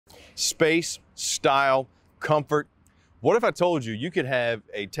Space, style, comfort. What if I told you you could have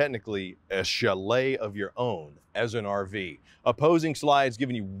technically a chalet of your own as an RV? Opposing slides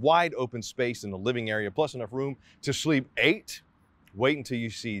giving you wide open space in the living area, plus enough room to sleep 8. Wait until you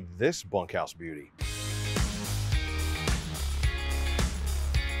see this bunkhouse beauty.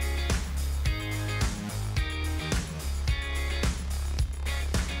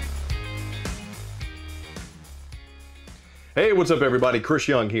 Hey, what's up everybody? Chris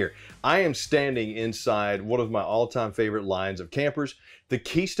Young here. I am standing inside one of my all-time favorite lines of campers, the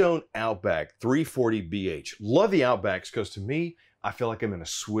Keystone Outback 340BH. Love the Outbacks because to me, I feel like I'm in a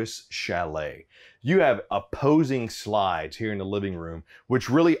Swiss chalet. You have opposing slides here in the living room, which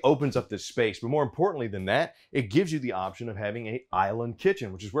really opens up this space. But more importantly than that, it gives you the option of having an island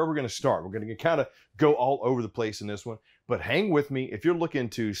kitchen, which is where we're going to start. We're going to kind of go all over the place in this one. But hang with me. If you're looking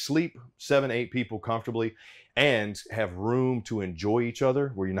to sleep 7, 8 people comfortably and have room to enjoy each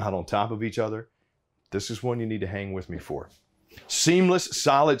other where you're not on top of each other, this is one you need to hang with me for. Seamless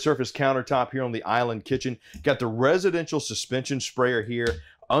solid surface countertop here on the island kitchen. Got the residential suspension sprayer here,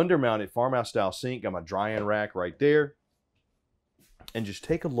 undermounted farmhouse style sink. Got my drying rack right there. And just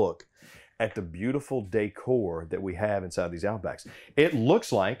take a look at the beautiful decor that we have inside these Outbacks. It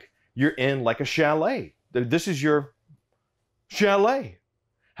looks like you're in like a chalet. This is your chalet.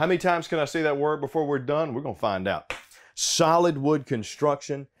 How many times can I say that word before we're done? We're gonna find out. Solid wood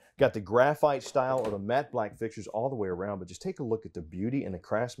construction. Got the graphite style or the matte black fixtures all the way around, but just take a look at the beauty and the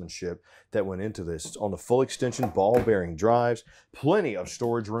craftsmanship that went into this. It's on the full extension ball bearing drives, plenty of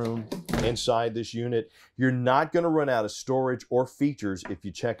storage room inside this unit. You're not gonna run out of storage or features if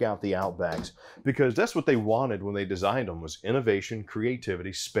you check out the Outbacks, because that's what they wanted when they designed them, was innovation,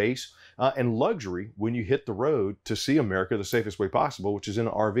 creativity, space, and luxury when you hit the road to see America the safest way possible, which is in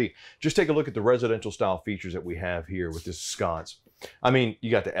an RV. Just take a look at the residential style features that we have here with this sconce. I mean,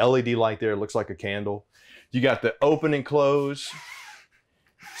 you got the LED light there, it looks like a candle. You got the open and close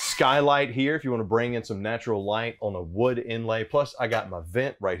skylight here if you want to bring in some natural light on a wood inlay. Plus, I got my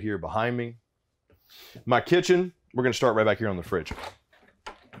vent right here behind me. My kitchen, we're going to start right back here on the fridge.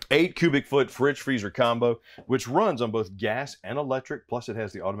 8 cubic foot fridge freezer combo, which runs on both gas and electric. Plus, it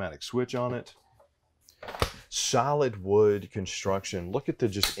has the automatic switch on it. Solid wood construction. Look at the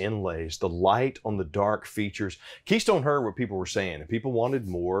just inlays, the light on the dark features. Keystone heard what people were saying, and people wanted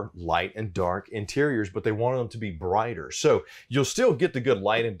more light and dark interiors, but they wanted them to be brighter. So you'll still get the good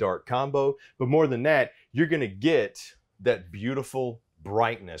light and dark combo, but more than that, you're gonna get that beautiful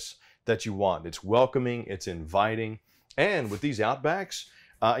brightness that you want. It's welcoming, it's inviting. And with these Outbacks,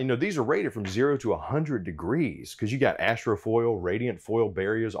 you know, these are rated from 0 to 100 degrees because you got astrofoil, radiant foil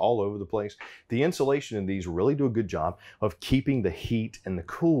barriers all over the place. The insulation in these really do a good job of keeping the heat and the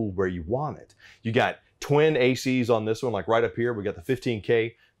cool where you want it. You got twin ACs on this one, like right up here. We got the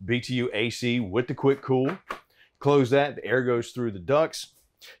 15K BTU AC with the quick cool. Close that, the air goes through the ducts.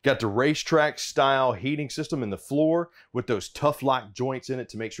 Got the racetrack style heating system in the floor with those tough lock joints in it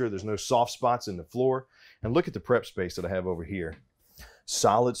to make sure there's no soft spots in the floor. And look at the prep space that I have over here.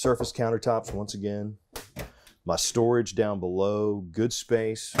 Solid surface countertops once again. My storage down below, good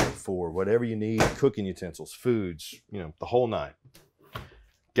space for whatever you need, cooking utensils, foods, you know, the whole nine.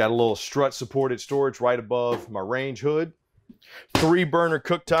 Got a little strut supported storage right above my range hood. 3 burner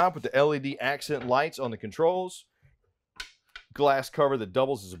cooktop with the LED accent lights on the controls. Glass cover that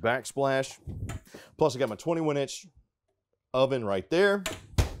doubles as a backsplash. Plus I got my 21-inch oven right there.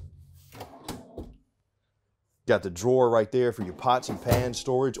 Got the drawer right there for your pots and pans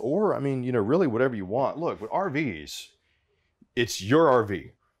storage, or I mean, you know, really whatever you want. Look, with RVs, it's your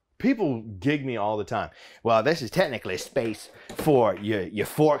RV. People gig me all the time. Well, this is technically a space for your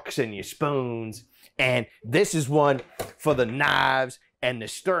forks and your spoons, and this is one for the knives and the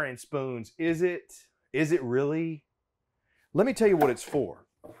stirring spoons. Is it? Is it really? Let me tell you what it's for.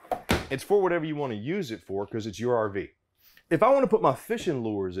 It's for whatever you want to use it for, because it's your RV. If I want to put my fishing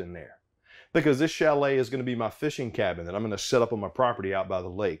lures in there, because this chalet is going to be my fishing cabin that I'm going to set up on my property out by the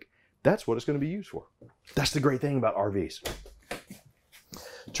lake, that's what it's going to be used for. That's the great thing about RVs.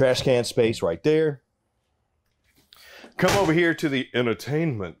 Trash can space right there. Come over here to the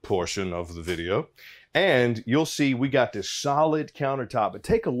entertainment portion of the video, and you'll see we got this solid countertop. But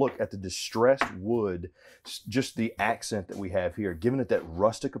take a look at the distressed wood, just the accent that we have here, giving it that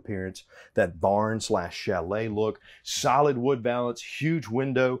rustic appearance, that barn slash chalet look. Solid wood valance, huge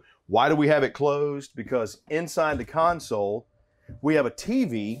window. Why do we have it closed? Because inside the console, we have a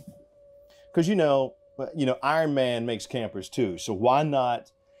TV, because you know, Iron Man makes campers too. So why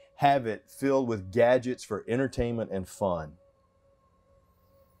not have it filled with gadgets for entertainment and fun?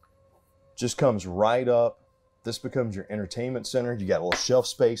 Just comes right up This becomes your entertainment center. You got a little shelf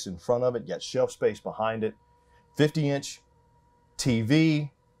space in front of it. You got shelf space behind it. 50-inch TV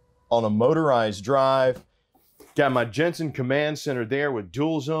on a motorized drive. Got my Jensen command center there with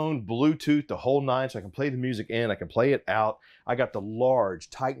dual zone, Bluetooth, the whole nine, so I can play the music in, I can play it out. I got the large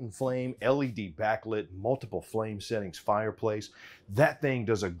Titan Flame LED backlit, multiple flame settings fireplace. That thing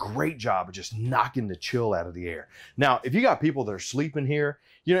does a great job of just knocking the chill out of the air. Now, if you got people that are sleeping here,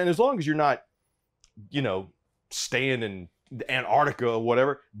 you know, and as long as you're not, you know, staying in Antarctica or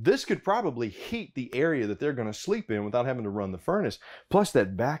whatever, this could probably heat the area that they're going to sleep in without having to run the furnace. Plus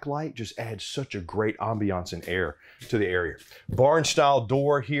that backlight just adds such a great ambiance and air to the area. Barn style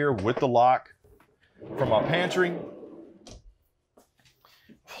door here with the lock. From our pantry,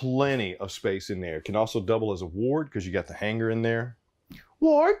 plenty of space in there. Can also double as a ward because you got the hanger in there.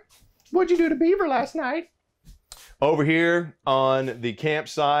 Ward, what'd you do to Beaver last night? Over here on the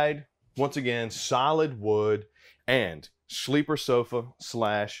campsite, once again, solid wood and sleeper sofa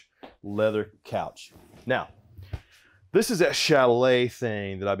 / leather couch. Now, this is that chalet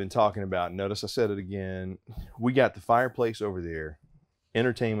thing that I've been talking about. Notice I said it again. We got the fireplace over there,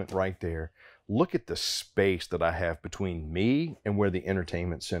 entertainment right there. Look at the space that I have between me and where the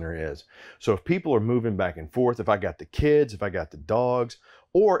entertainment center is. So if people are moving back and forth, if I got the kids, if I got the dogs,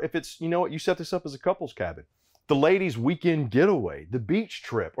 or if it's, you know what, you set this up as a couple's cabin, the ladies' weekend getaway, the beach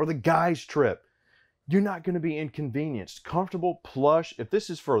trip, or the guys' trip, you're not going to be inconvenienced. Comfortable, plush. If this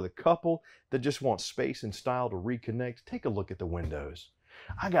is for the couple that just wants space and style to reconnect, take a look at the windows.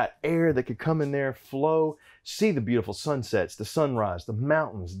 I got air that could come in there, flow, see the beautiful sunsets, the sunrise, the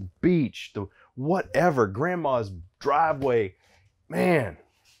mountains, the beach, the whatever, grandma's driveway. Man,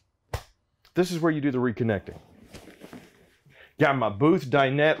 this is where you do the reconnecting. Got my booth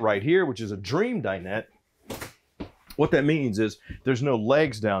dinette right here, which is a dream dinette. What that means is there's no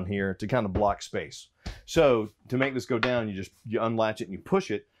legs down here to kind of block space. So to make this go down, you unlatch it and you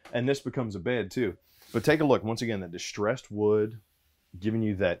push it, and this becomes a bed too. But take a look, once again, that distressed wood, giving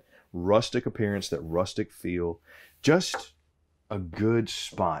you that rustic appearance, that rustic feel. Just a good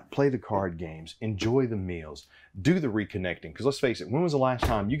spot. Play the card games, enjoy the meals, do the reconnecting. Because let's face it, when was the last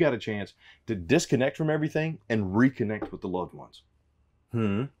time you got a chance to disconnect from everything and reconnect with the loved ones?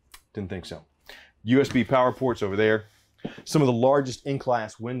 Didn't think so. USB power ports over there. Some of the largest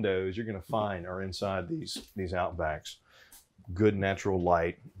in-class windows you're going to find are inside these Outbacks. Good natural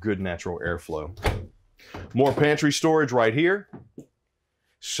light, good natural airflow. More pantry storage right here.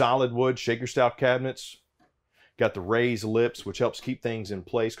 Solid wood shaker style cabinets. Got the raised lips, which helps keep things in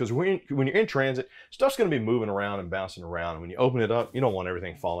place. Because when you're in transit, stuff's going to be moving around and bouncing around. And when you open it up, you don't want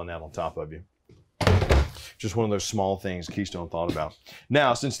everything falling out on top of you. Just one of those small things Keystone thought about.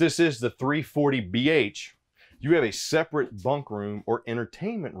 Now, since this is the 340BH, you have a separate bunk room or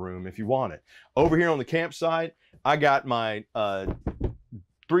entertainment room if you want it. Over here on the campsite, I got my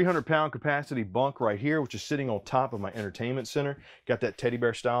 300-pound capacity bunk right here, which is sitting on top of my entertainment center. Got that teddy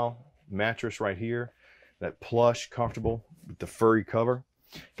bear style mattress right here, that plush, comfortable with the furry cover.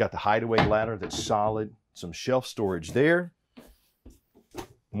 Got the hideaway ladder that's solid. Some shelf storage there.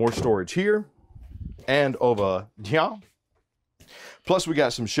 More storage here. And over here. Plus we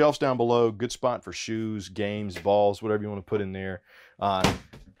got some shelves down below. Good spot for shoes, games, balls, whatever you want to put in there.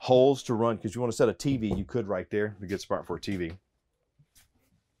 Holes to run, because you want to set a TV, you could right there. A good spot for a TV.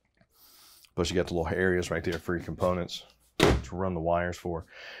 Plus you got the little areas right there for your components to run the wires for.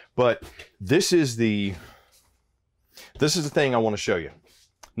 But this is the thing I want to show you.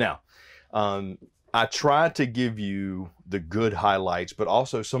 Now, I tried to give you the good highlights, but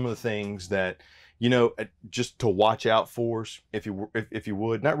also some of the things that, you know, just to watch out for, if you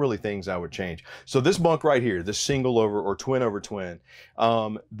would, not really things I would change. So this bunk right here, this single over or twin over twin,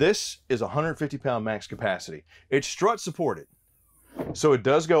 this is 150-pound max capacity. It's strut supported. So it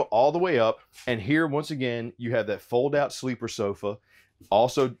does go all the way up. And here, once again, you have that fold out sleeper sofa.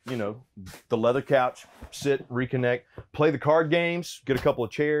 Also, you know, the leather couch, sit, reconnect, play the card games, get a couple of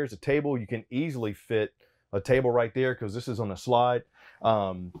chairs, a table. You can easily fit a table right there because this is on a slide.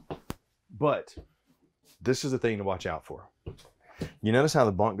 But this is the thing to watch out for. You notice how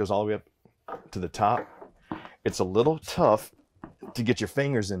the bunk goes all the way up to the top? It's a little tough to get your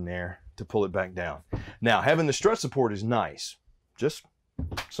fingers in there to pull it back down. Now, having the strut support is nice. Just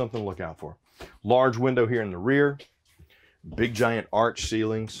something to look out for. Large window here in the rear. Big giant arch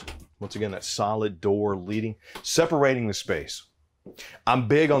ceilings. Once again, that solid door leading, separating the space. I'm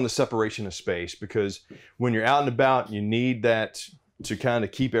big on the separation of space because when you're out and about, you need that to kind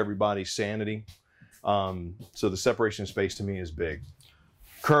of keep everybody's sanity. So the separation of space to me is big.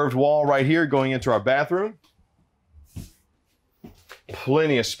 Curved wall right here going into our bathroom.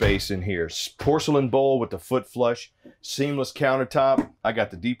 Plenty of space in here. Porcelain bowl with the foot flush, seamless countertop. I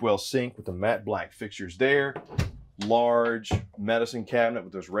got the deep well sink with the matte black fixtures there. Large medicine cabinet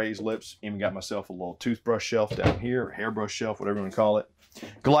with those raised lips. Even got myself a little toothbrush shelf down here, or hairbrush shelf, whatever you want to call it.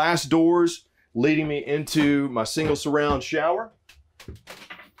 Glass doors leading me into my single surround shower.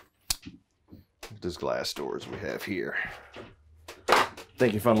 These glass doors we have here.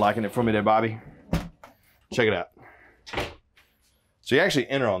 Thank you for unlocking it for me there, Bobby. Check it out. So you actually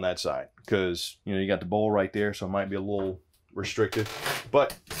enter on that side because, you know, you got the bowl right there, so it might be a little restricted,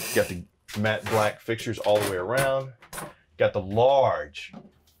 but you got the matte black fixtures all the way around. Got the large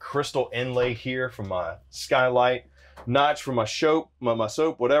crystal inlay here for my skylight, notch for my soap,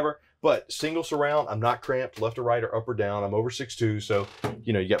 whatever, but single surround. I'm not cramped left or right or up or down. I'm over 6'2", so,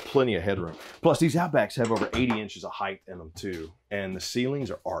 you know, you got plenty of headroom. Plus, these Outbacks have over 80 inches of height in them too, and the ceilings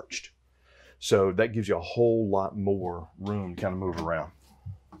are arched. So that gives you a whole lot more room to kind of move around.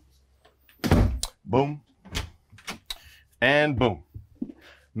 Boom. And boom.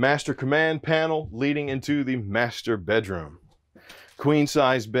 Master command panel leading into the master bedroom. Queen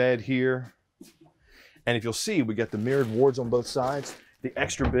size bed here. And if you'll see, we got the mirrored wards on both sides. The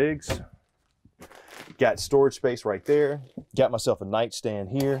extra bigs. Got storage space right there. Got myself a nightstand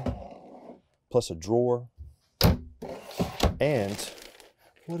here. Plus a drawer. And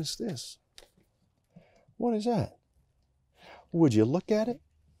what is this? What is that? Would you look at it?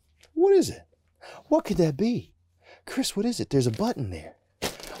 What is it? What could that be? Chris, what is it? There's a button there.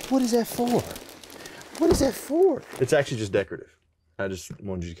 What is that for? What is that for? It's actually just decorative. I just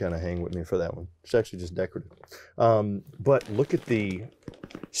wanted you to kind of hang with me for that one. It's actually just decorative. But look at the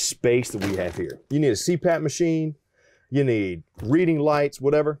space that we have here. You need a CPAP machine. You need reading lights,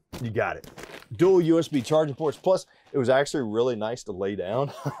 whatever. You got it. Dual USB charging ports. Plus, it was actually really nice to lay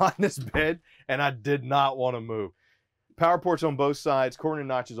down on this bed, and I did not want to move. Power ports on both sides, corner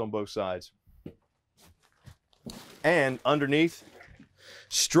notches on both sides. And underneath,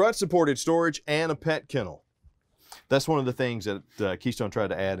 strut supported storage and a pet kennel. That's one of the things that Keystone tried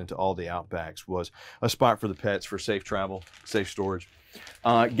to add into all the Outbacks was a spot for the pets for safe travel, safe storage.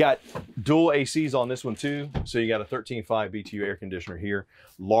 Got dual ACs on this one too. So you got a 13.5 BTU air conditioner here.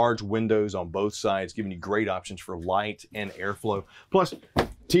 Large windows on both sides, giving you great options for light and airflow. Plus,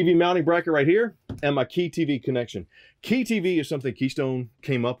 TV mounting bracket right here and my Key TV connection. Key TV is something Keystone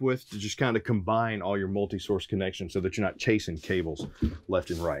came up with to just kind of combine all your multi-source connections so that you're not chasing cables left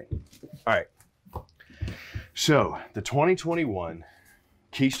and right. All right. So the 2021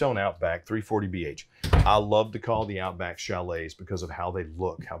 Keystone Outback 340BH. I love to call the Outback chalets because of how they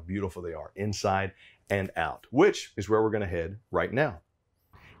look, how beautiful they are inside and out, which is where we're going to head right now.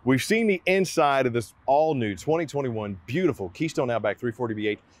 We've seen the inside of this all new 2021 beautiful Keystone Outback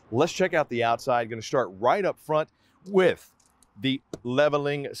 340BH. Let's check out the outside. Going to start right up front with the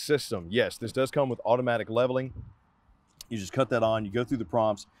leveling system. Yes, this does come with automatic leveling. You just cut that on, you go through the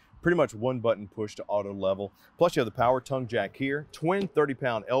prompts, pretty much one button push to auto level. Plus you have the power tongue jack here, twin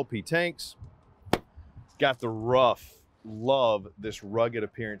 30-pound LP tanks. Got the rough, love this rugged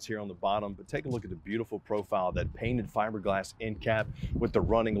appearance here on the bottom, but take a look at the beautiful profile, that painted fiberglass end cap with the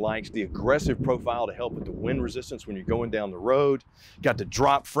running lights, the aggressive profile to help with the wind resistance when you're going down the road. Got the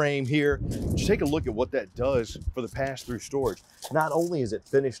drop frame here. Just take a look at what that does for the pass-through storage. Not only is it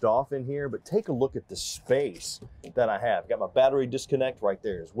finished off in here, but take a look at the space that I have. Got my battery disconnect right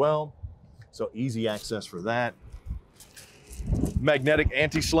there as well, so easy access for that. Magnetic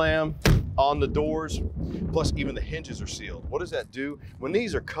anti-slam on the doors, plus even the hinges are sealed. What does that do? When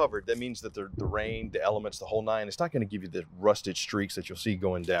these are covered, that means that the rain, the elements, the whole nine, it's not going to give you the rusted streaks that you'll see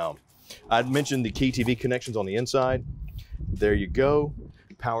going down. I'd mentioned the Key TV connections on the inside. There you go.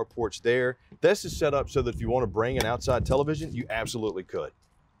 Power ports there. This is set up so that if you want to bring an outside television, you absolutely could.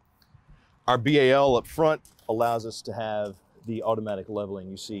 Our BAL up front allows us to have the automatic leveling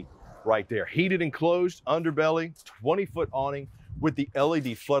you see right there. Heated and closed underbelly, 20-foot awning with the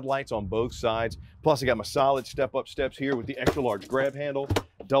LED floodlights on both sides. Plus I got my solid step-up steps here with the extra large grab handle,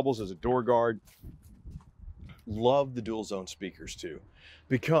 doubles as a door guard. Love the dual zone speakers too,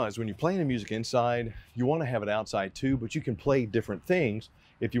 because when you're playing the music inside, you want to have it outside too, but you can play different things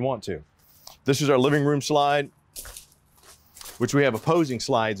if you want to. This is our living room slide, which we have opposing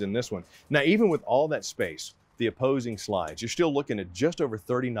slides in this one. Now, even with all that space, the opposing slides, you're still looking at just over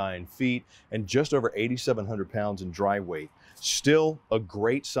 39 feet and just over 8,700 pounds in dry weight. Still a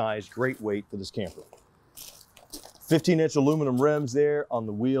great size, great weight for this camper. 15-inch aluminum rims there on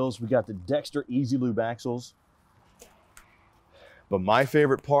the wheels. We got the Dexter Easy Lube axles. But my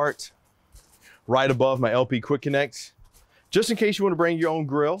favorite part, right above my LP Quick Connect, just in case you want to bring your own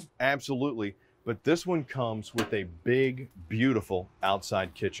grill, absolutely. but this one comes with a big, beautiful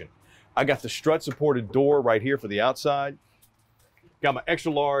outside kitchen. I got the strut supported door right here for the outside. Got my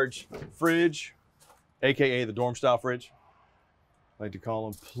extra large fridge, AKA the dorm style fridge. I like to call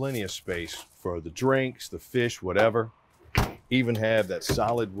them. Plenty of space for the drinks, the fish, whatever. Even have that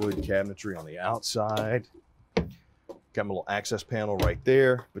solid wood cabinetry on the outside. Got my little access panel right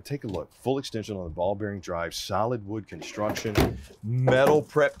there, but take a look. Full extension on the ball bearing drive, solid wood construction, metal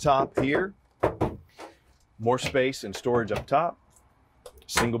prep top here. More space and storage up top.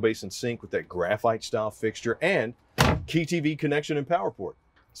 Single basin sink with that graphite style fixture and key TV connection and power port.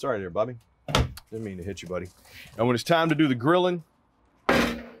 Sorry there, Bobby. Didn't mean to hit you, buddy. And when it's time to do the grilling,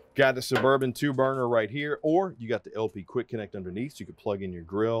 got the Suburban 2-burner right here, or you got the LP quick connect underneath, so you could plug in your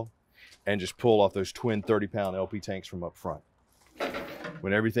grill and just pull off those twin 30-pound LP tanks from up front.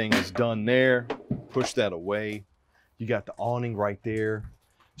 When everything is done there, push that away. You got the awning right there,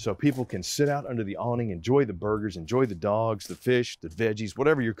 so people can sit out under the awning, enjoy the burgers, enjoy the dogs, the fish, the veggies,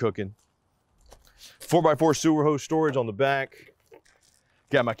 whatever you're cooking. 4x4 sewer hose storage on the back.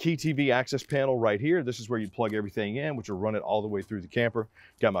 Got my key TV access panel right here. This is where you plug everything in, which will run it all the way through the camper.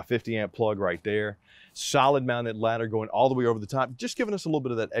 Got my 50 amp plug right there. Solid mounted ladder going all the way over the top, just giving us a little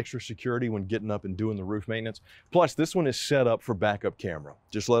bit of that extra security when getting up and doing the roof maintenance. Plus, this one is set up for backup camera.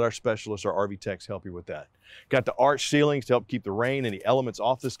 Just let our specialists, our RV techs, help you with that. Got the arch ceilings to help keep the rain and the elements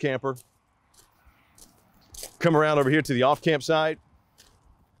off this camper. Come around over here to the off camp side.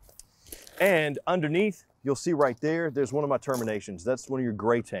 And underneath, you'll see right there, there's one of my terminations. That's one of your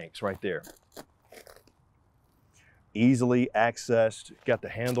gray tanks right there. Easily accessed. Got the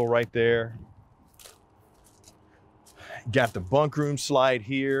handle right there. Got the bunk room slide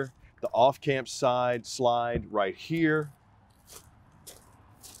here. The off-camp side slide right here.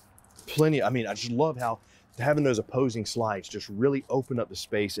 Plenty, I mean, I just love how having those opposing slides just really open up the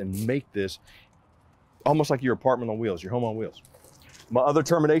space and make this almost like your apartment on wheels, your home on wheels. My other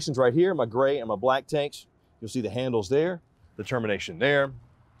terminations right here, my gray and my black tanks. You'll see the handles there, the termination there.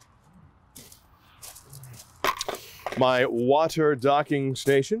 My water docking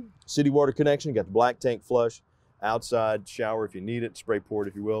station, city water connection, got the black tank flush, outside shower if you need it, spray port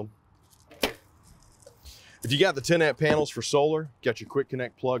if you will. If you got the 10 amp panels for solar, got your quick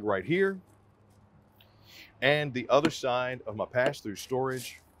connect plug right here. And the other side of my pass-through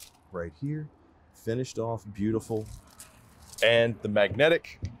storage right here, finished off beautiful. And the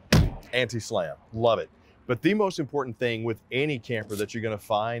magnetic anti-slam, love it. But the most important thing with any camper that you're gonna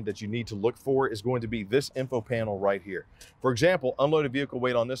find that you need to look for is going to be this info panel right here. For example, unloaded vehicle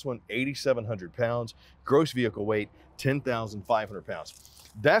weight on this one, 8,700 pounds. Gross vehicle weight, 10,500 pounds.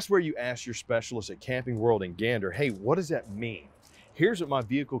 That's where you ask your specialist at Camping World in Gander, hey, what does that mean? Here's what my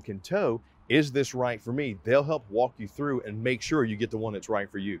vehicle can tow. Is this right for me? They'll help walk you through and make sure you get the one that's right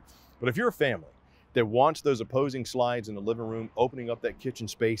for you. But if you're a family that wants those opposing slides in the living room, opening up that kitchen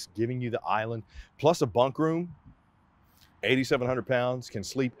space, giving you the island, plus a bunk room, 8,700 pounds, can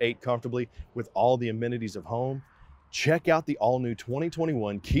sleep 8 comfortably with all the amenities of home, check out the all-new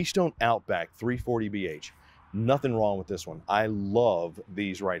 2021 Keystone Outback 340BH. Nothing wrong with this one. I love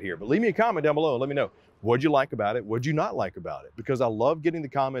these right here. But leave me a comment down below and let me know, what'd you like about it? What'd you not like about it? Because I love getting the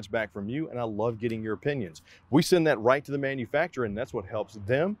comments back from you and I love getting your opinions. We send that right to the manufacturer and that's what helps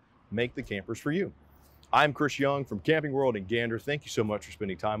them make the campers for you. I'm Chris Young from Camping World in Gander. Thank you so much for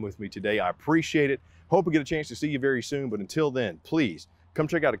spending time with me today. I appreciate it. Hope we get a chance to see you very soon. But until then, please come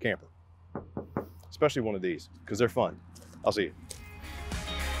check out a camper, especially one of these, because they're fun. I'll see you.